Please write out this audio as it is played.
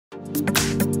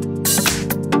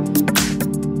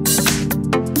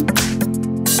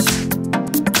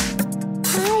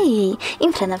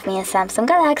watching of me a Samsung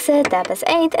Galaxy Tab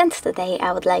S8, and today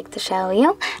I would like to show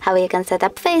you how you can set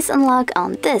up face unlock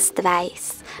on this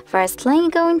device. Firstly,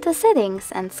 go into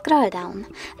settings and scroll down.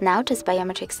 Now choose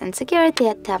biometrics and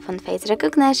security, tap on face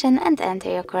recognition and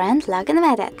enter your current login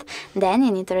method. Then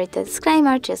you need to read the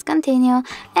disclaimer, choose continue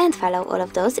and follow all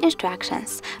of those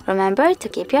instructions. Remember to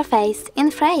keep your face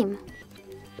in frame.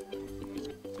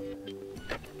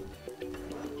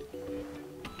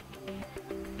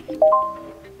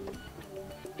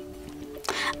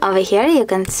 Over here you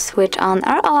can switch on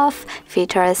or off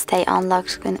features stay on lock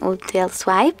screen until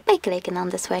swipe by clicking on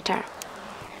the switcher.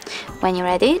 When you're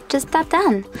ready, just tap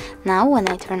done. Now when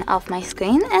I turn off my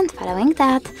screen and following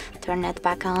that, turn it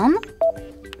back on.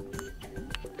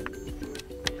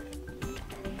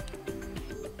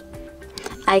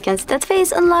 I can see that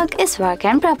face unlock is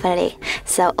working properly,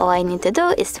 so all I need to do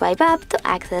is swipe up to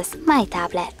access my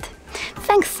tablet.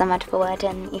 Thanks so much for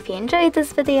watching. If you enjoyed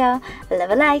this video,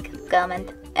 leave a like,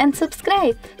 comment and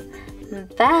subscribe.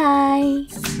 Bye!